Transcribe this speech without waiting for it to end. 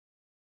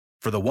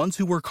For the ones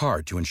who work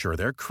hard to ensure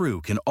their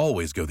crew can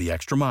always go the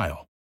extra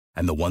mile,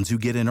 and the ones who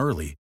get in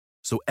early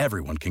so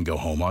everyone can go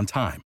home on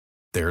time,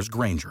 there's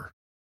Grainger,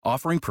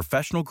 offering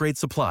professional-grade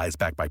supplies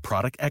backed by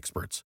product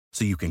experts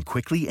so you can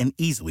quickly and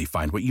easily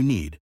find what you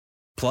need.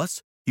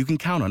 Plus, you can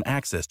count on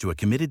access to a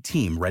committed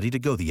team ready to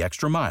go the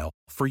extra mile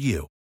for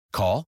you.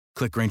 Call,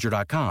 click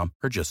Grainger.com,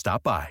 or just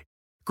stop by.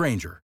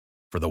 Grainger,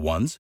 for the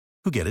ones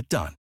who get it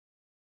done.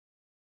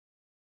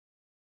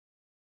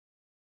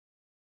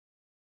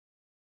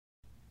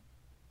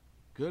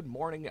 Good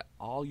morning,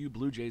 all you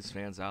Blue Jays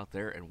fans out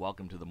there, and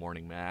welcome to the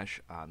Morning Mash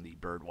on the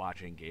Bird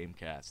Watching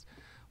Gamecast.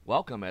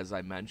 Welcome, as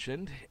I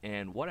mentioned,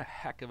 and what a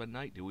heck of a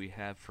night do we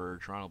have for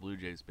Toronto Blue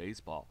Jays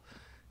baseball,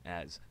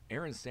 as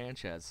Aaron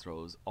Sanchez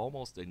throws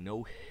almost a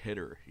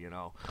no-hitter.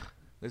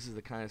 This is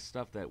the kind of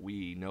stuff that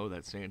we know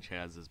that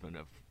Sanchez has been,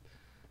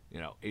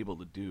 able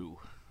to do.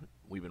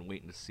 We've been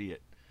waiting to see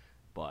it,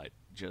 but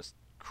just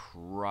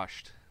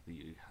crushed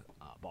the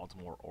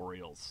Baltimore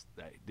Orioles.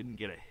 That didn't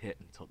get a hit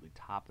until the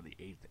top of the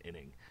 8th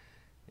inning,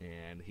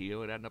 and he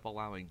would end up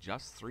allowing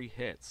just 3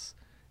 hits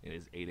in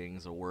his 8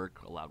 innings of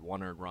work, allowed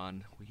 1 earned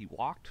run. He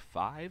walked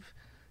 5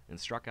 and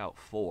struck out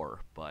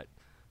 4, but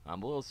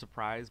I'm a little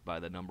surprised by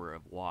the number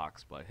of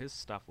walks, but his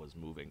stuff was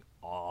moving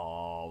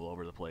all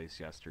over the place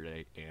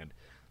yesterday, and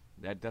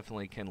that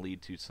definitely can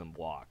lead to some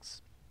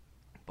walks,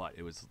 but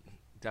it was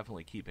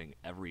definitely keeping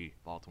every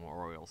Baltimore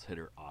Orioles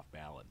hitter off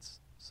balance.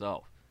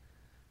 So,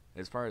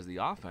 as far as the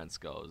offense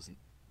goes,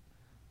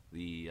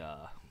 they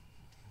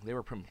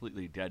were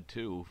completely dead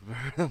too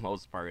for the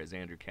most part, as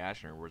Andrew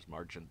Cashner was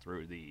marching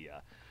through the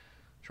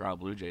Toronto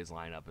Blue Jays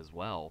lineup as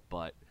well.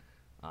 But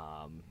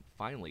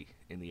finally,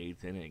 in the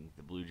 8th inning,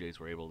 the Blue Jays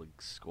were able to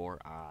score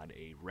on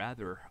a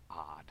rather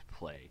odd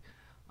play.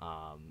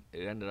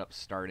 It ended up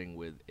starting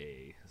with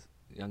a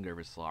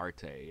Yangervis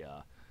Solarte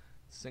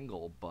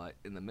single, but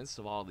in the midst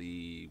of all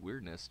the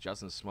weirdness,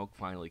 Justin Smoak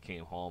finally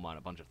came home on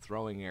a bunch of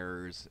throwing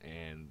errors,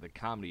 and the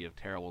comedy of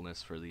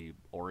terribleness for the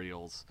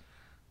Orioles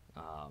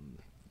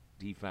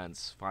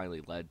defense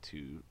finally led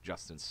to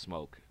Justin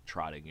Smoak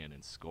trotting in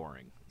and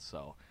scoring.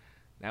 So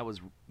that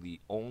was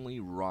the only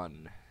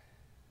run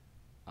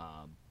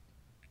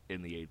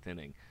in the 8th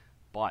inning.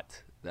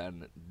 But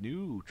then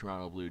new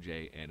Toronto Blue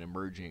Jay and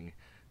emerging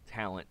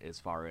talent as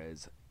far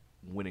as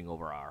winning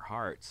over our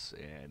hearts,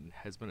 and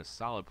has been a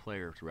solid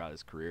player throughout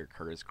his career,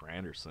 Curtis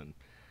Granderson,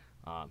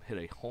 hit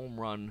a home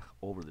run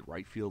over the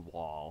right field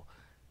wall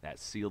that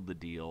sealed the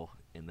deal.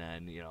 And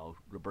then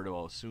Roberto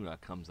Osuna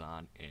comes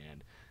on,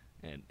 and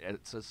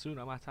it's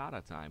Osuna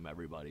Matata time,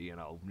 everybody.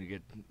 When you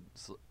get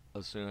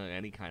Osuna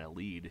any kind of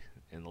lead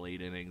in the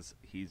late innings,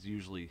 he's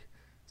usually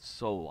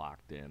so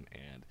locked in,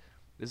 and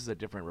this is a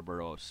different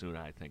Roberto Osuna,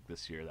 I think,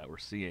 this year that we're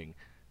seeing.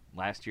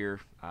 Last year,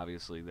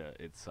 obviously,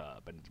 it's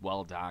been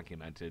well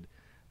documented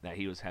that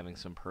he was having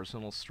some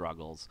personal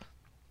struggles.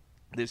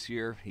 This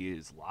year, he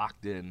is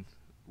locked in,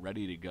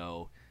 ready to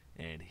go,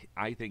 and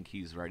I think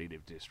he's ready to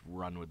just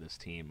run with this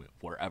team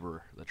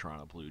wherever the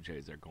Toronto Blue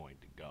Jays are going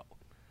to go.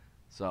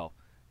 So,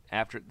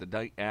 after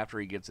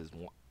he gets his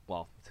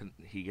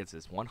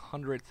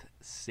 100th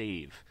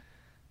save,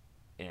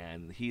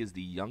 and he is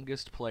the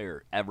youngest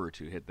player ever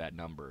to hit that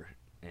number.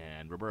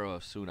 And Roberto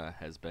Osuna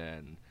has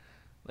been,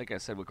 like I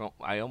said,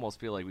 I almost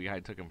feel like we kind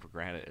of took him for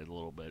granted a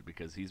little bit,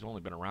 because he's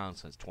only been around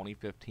since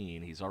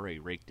 2015. He's already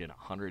raked in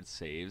 100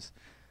 saves,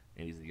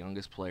 and he's the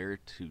youngest player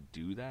to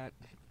do that.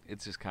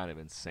 It's just kind of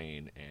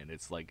insane, and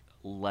it's like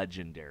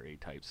legendary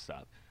type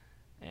stuff.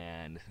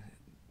 And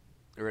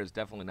there has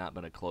definitely not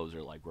been a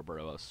closer like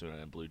Roberto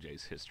Osuna in Blue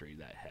Jays history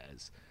that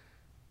has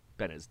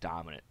been as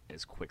dominant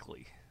as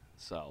quickly.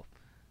 So,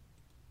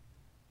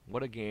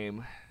 what a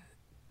game.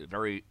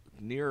 Very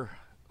near.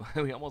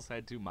 We almost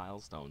had 2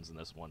 milestones in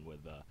this one,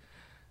 with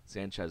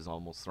Sanchez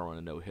almost throwing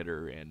a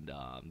no-hitter, and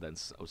then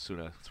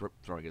Osuna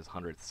throwing his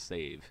 100th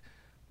save.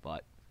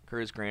 But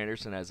Curtis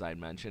Granderson, as I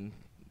mentioned,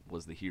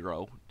 was the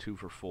hero, 2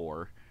 for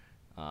 4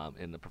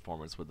 in the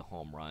performance with the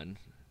home run.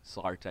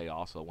 Solarte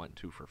also went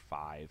 2 for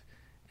 5.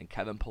 And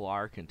Kevin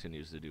Pillar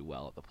continues to do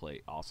well at the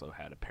plate, also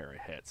had a pair of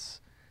hits.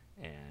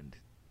 And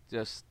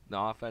just the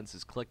offense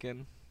is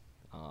clicking.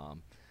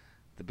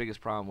 The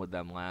biggest problem with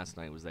them last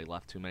night was they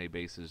left too many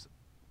base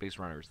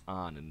runners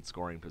on in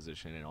scoring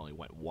position, and only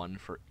went 1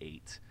 for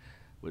 8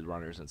 with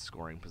runners in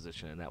scoring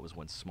position, and that was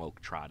when Smoak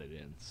trotted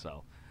in.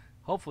 So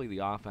hopefully the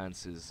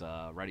offense is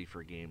ready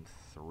for Game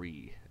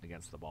 3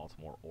 against the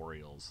Baltimore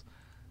Orioles,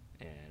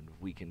 and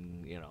we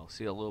can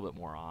see a little bit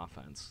more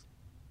offense.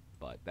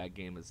 But that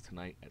game is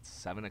tonight at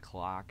 7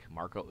 o'clock.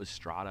 Marco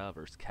Estrada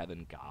versus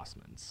Kevin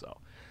Gausman. So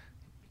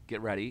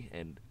get ready,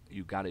 and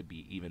you got to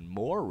be even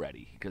more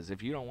ready, because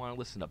if you don't want to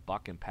listen to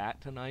Buck and Pat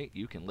tonight,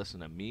 you can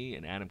listen to me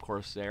and Adam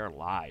Corsair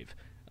live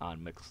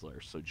on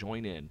Mixlr. So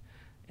join in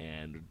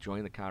and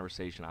join the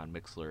conversation on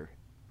Mixlr.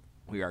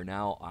 We are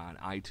now on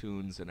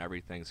iTunes and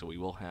everything, so we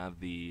will have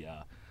the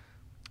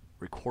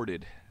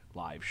recorded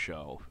live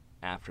show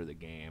after the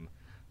game,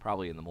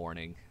 probably in the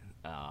morning,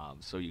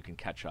 so you can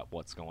catch up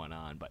what's going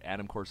on. But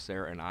Adam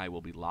Corsair and I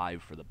will be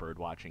live for the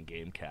Birdwatching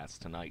Gamecast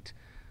tonight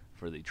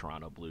for the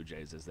Toronto Blue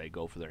Jays as they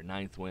go for their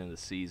 9th win of the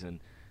season,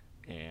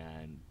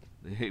 and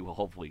they will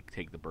hopefully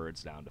take the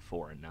Birds down to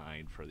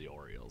 4-9 for the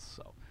Orioles.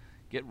 So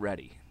get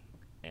ready.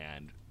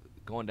 And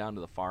going down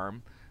to the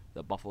farm,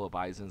 the Buffalo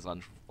Bisons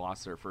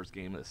lost their first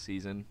game of the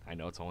season. I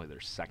know it's only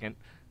their second,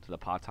 to the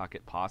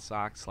Pawtucket Paw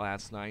Sox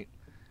last night.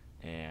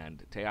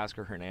 And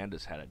Teoscar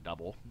Hernandez had a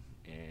double,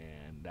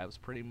 and that was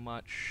pretty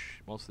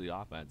much most of the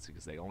offense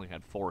because they only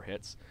had 4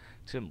 hits.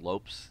 Tim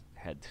Lopes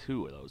had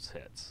 2 of those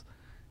hits.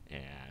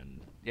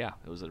 And, yeah,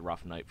 it was a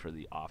rough night for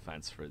the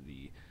offense for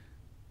the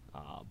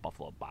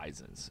Buffalo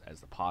Bisons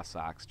as the Paw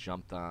Sox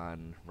jumped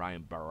on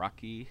Ryan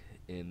Borucki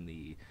in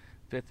the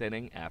 5th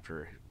inning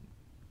after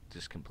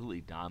just completely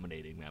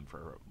dominating them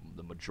for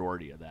the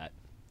majority of that.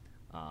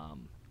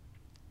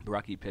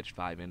 Borucki pitched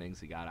 5 innings.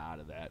 He got out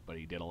of that, but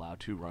he did allow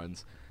 2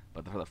 runs.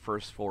 But for the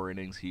first 4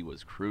 innings, he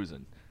was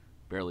cruising,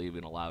 barely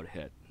even allowed a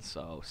hit.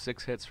 So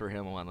 6 hits for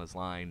him on his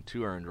line,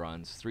 2 earned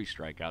runs, 3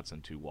 strikeouts,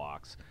 and 2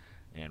 walks.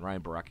 And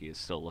Ryan Borucki is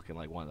still looking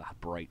like one of the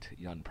bright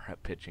young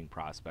pitching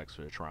prospects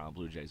for the Toronto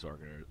Blue Jays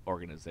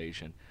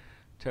organization.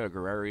 Teo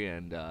Guerrero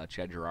and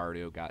Chad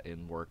Girardo got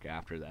in work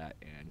after that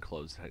and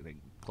closed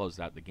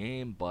out the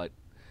game, but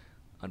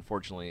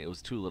unfortunately, it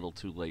was too little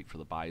too late for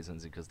the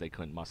Bisons because they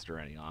couldn't muster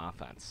any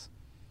offense.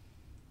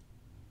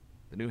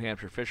 The New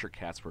Hampshire Fisher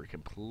Cats were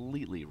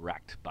completely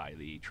wrecked by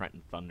the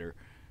Trenton Thunder,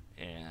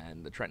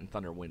 and the Trenton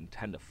Thunder win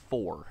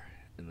 10-4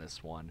 in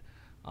this one.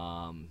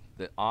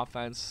 The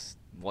offense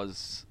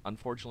was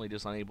unfortunately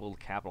just unable to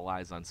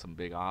capitalize on some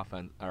big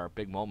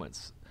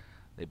moments.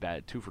 They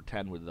batted 2 for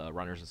 10 with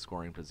runners in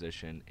scoring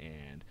position,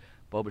 and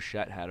Bo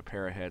Bichette had a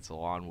pair of hits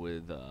along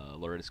with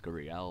Lourdes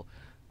Gurriel.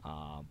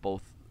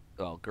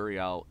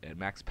 Gurriel and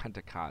Max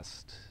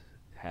Pentecost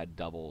had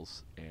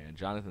doubles, and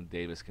Jonathan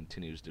Davis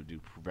continues to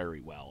do very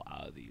well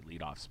out of the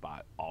leadoff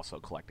spot, also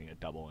collecting a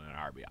double and an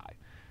RBI.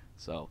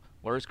 So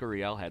Lourdes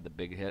Gurriel had the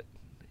big hit,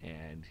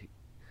 and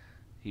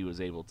he was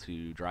able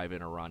to drive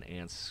in a run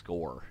and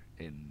score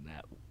in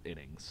that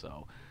inning.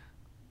 So,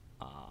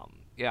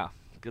 yeah,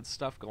 good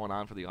stuff going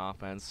on for the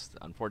offense.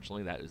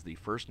 Unfortunately, that is the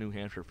first New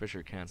Hampshire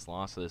Fisher Cats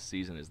loss of this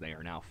season, as they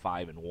are now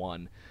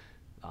 5-1.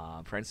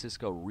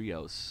 Francisco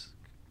Rios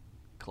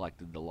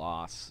collected the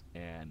loss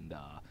and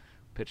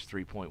pitched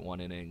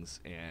 3.1 innings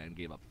and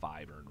gave up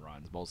 5 earned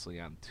runs, mostly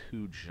on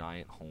 2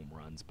 giant home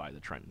runs by the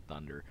Trenton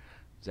Thunder.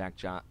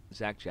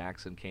 Zach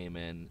Jackson came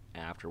in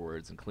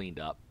afterwards and cleaned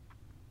up,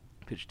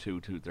 pitched 2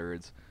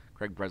 2/3.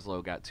 Craig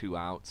Breslow got 2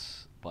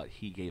 outs, but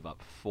he gave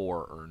up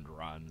 4 earned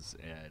runs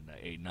in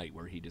a night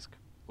where he just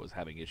was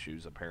having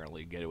issues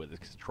apparently getting with his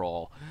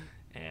control,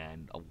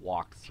 and a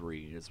walked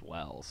 3 as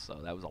well.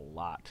 So that was a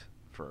lot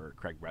for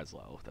Craig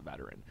Breslow, the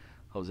veteran.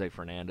 Jose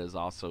Fernandez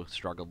also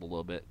struggled a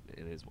little bit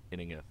in his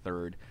inning in a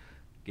third,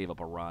 gave up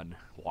a run,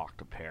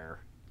 walked a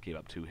pair, gave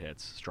up 2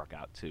 hits, struck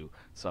out 2.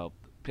 So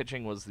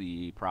pitching was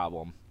the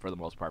problem for the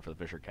most part for the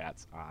Fisher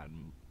Cats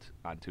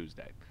on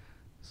Tuesday.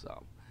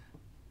 So,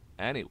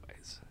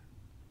 anyways,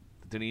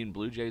 the Dunedin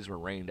Blue Jays were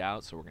rained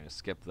out, so we're going to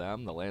skip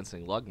them. The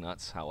Lansing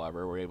Lugnuts,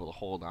 however, were able to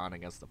hold on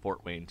against the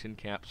Fort Wayne Tin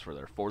Caps for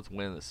their 4th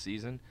win of the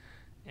season,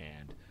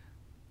 and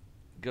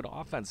good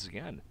offense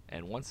again.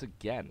 And once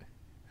again,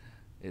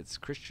 it's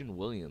Christian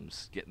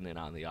Williams getting in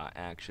on the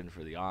action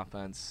for the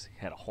offense. He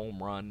had a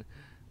home run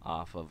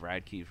off of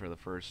Radke for the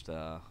first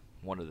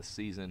one of the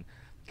season.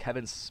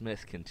 Kevin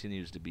Smith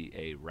continues to be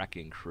a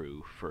wrecking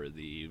crew for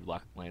the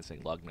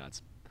Lansing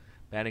Lugnuts.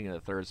 Batting in the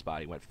 3rd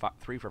spot, he went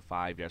 3 for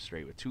 5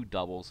 yesterday with 2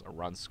 doubles, a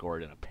run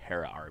scored, and a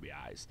pair of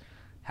RBIs.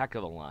 Heck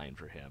of a line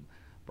for him.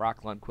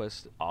 Brock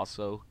Lundquist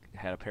also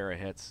had a pair of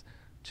hits,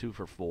 2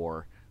 for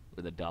 4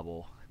 with a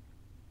double.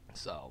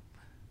 So,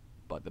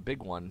 but the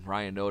big one,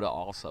 Ryan Noda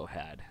also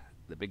had,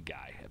 the big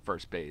guy at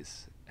first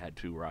base, had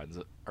 2 runs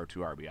or 2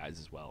 RBIs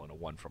as well in a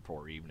 1 for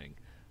 4 evening.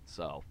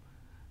 So,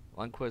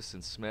 Lundquist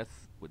and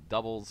Smith with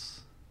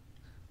doubles,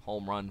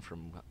 home run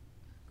from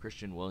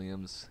Christian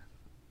Williams,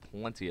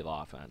 plenty of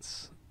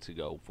offense to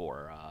go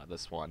for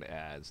this one,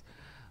 as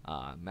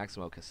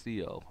Maximo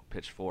Castillo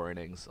pitched 4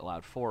 innings,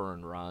 allowed 4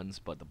 earned runs,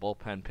 but the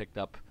bullpen picked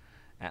up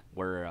at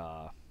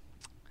where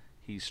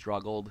he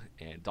struggled,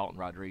 and Dalton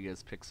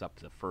Rodriguez picks up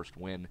the first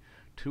win.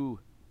 2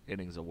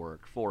 innings of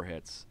work, 4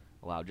 hits,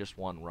 allowed just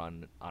 1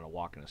 run on a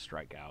walk and a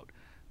strikeout.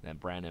 Then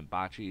Brandon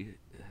Bocci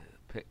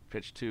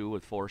pitched 2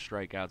 with 4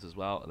 strikeouts as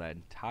well. And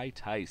then Ty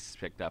Tice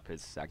picked up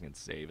his 2nd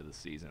save of the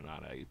season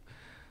on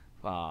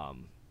a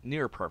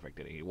near perfect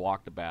inning. He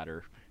walked a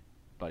batter,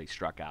 but he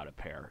struck out a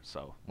pair.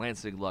 So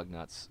Lansing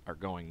Lugnuts are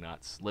going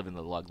nuts, living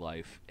the Lug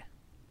life,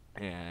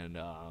 and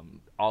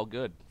all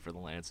good for the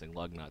Lansing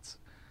Lugnuts.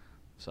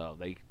 So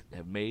they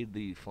have made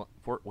the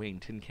Fort Wayne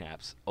Tin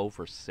Caps 0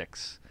 for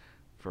 6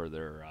 for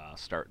their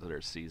start to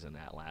their season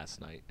at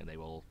last night, and they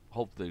will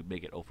hopefully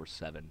make it 0 for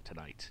 7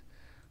 tonight.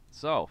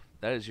 So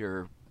that is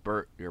your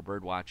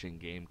bird watching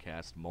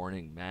Gamecast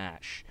morning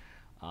mash.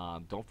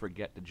 Don't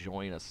forget to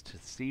join us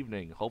this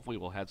evening. Hopefully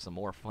we'll have some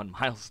more fun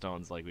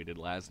milestones like we did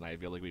last night. I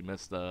feel like we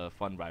missed the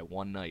fun by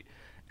 1 night.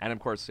 And of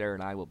course, Sarah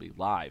and I will be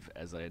live.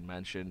 As I had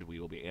mentioned,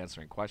 we will be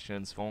answering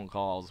questions, phone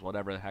calls,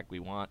 whatever the heck we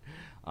want,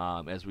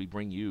 as we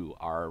bring you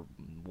our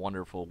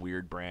wonderful,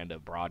 weird brand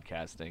of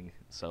broadcasting.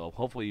 So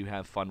hopefully you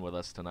have fun with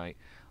us tonight.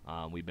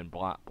 We've been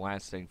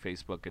blasting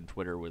Facebook and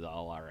Twitter with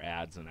all our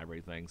ads and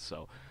everything.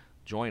 So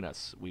join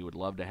us. We would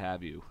love to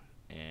have you.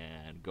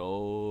 And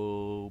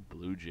go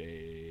Blue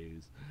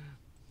Jays.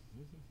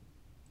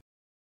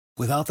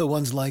 Without the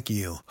ones like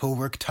you, who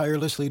work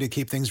tirelessly to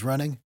keep things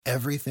running,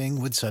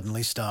 everything would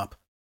suddenly stop.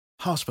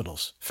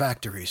 Hospitals,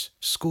 factories,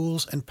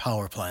 schools, and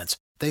power plants,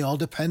 they all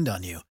depend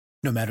on you.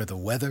 No matter the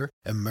weather,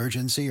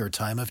 emergency, or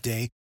time of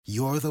day,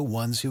 you're the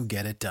ones who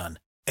get it done.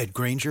 At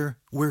Grainger,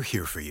 we're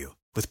here for you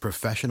with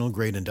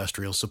professional-grade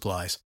industrial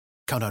supplies.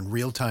 Count on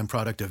real-time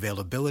product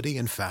availability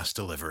and fast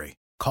delivery.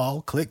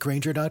 Call, click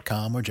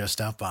Grainger.com, or just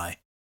stop by.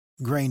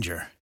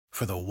 Grainger,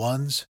 for the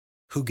ones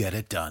who get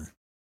it done.